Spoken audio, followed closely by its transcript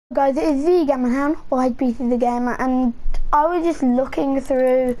Guys, it is the Gamer Hound, or HBC the Gamer, and I was just looking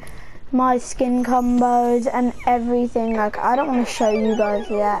through my skin combos and everything. Like, I don't want to show you guys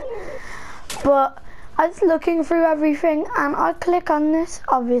yet, but I was looking through everything and I click on this,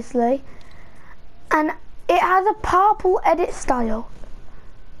 obviously, and it has a purple edit style.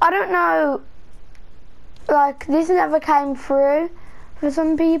 I don't know, like, this never came through for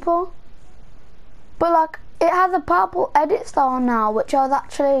some people, but like, it has a purple edit style now, which I was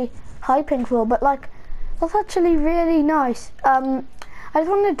actually hyping for, but like, that's actually really nice. I just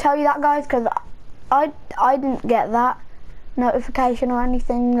wanted to tell you that, guys, because I didn't get that notification or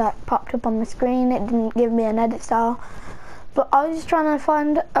anything that popped up on the screen. It didn't give me an edit style, but I was just trying to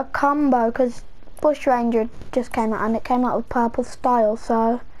find a combo because Bush Ranger just came out and it came out with purple style,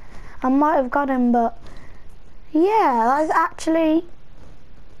 so I might have got him. But yeah, that's actually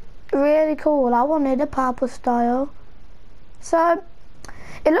really cool. I wanted a purple style, so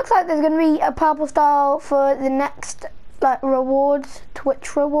it looks like there's going to be a purple style for the next like rewards,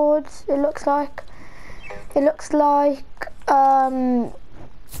 Twitch rewards. It looks like yeah,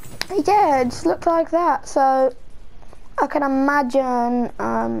 it just looks like that. So I can imagine,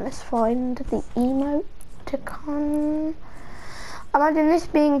 let's find the emoticon. Imagine this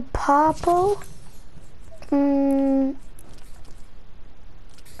being purple, and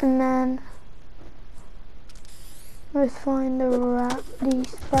then let's find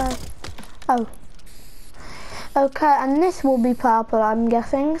these guys. Oh, okay, and this will be purple, I'm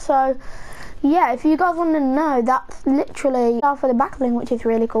guessing. So yeah, if you guys want to know, that's literally for the BACKBLING, which is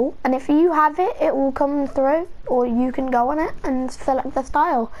really cool. And if you have it, it will come through, or you can go on it and select the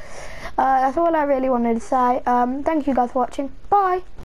style. That's all I really wanted to say. Thank you guys for watching. Bye.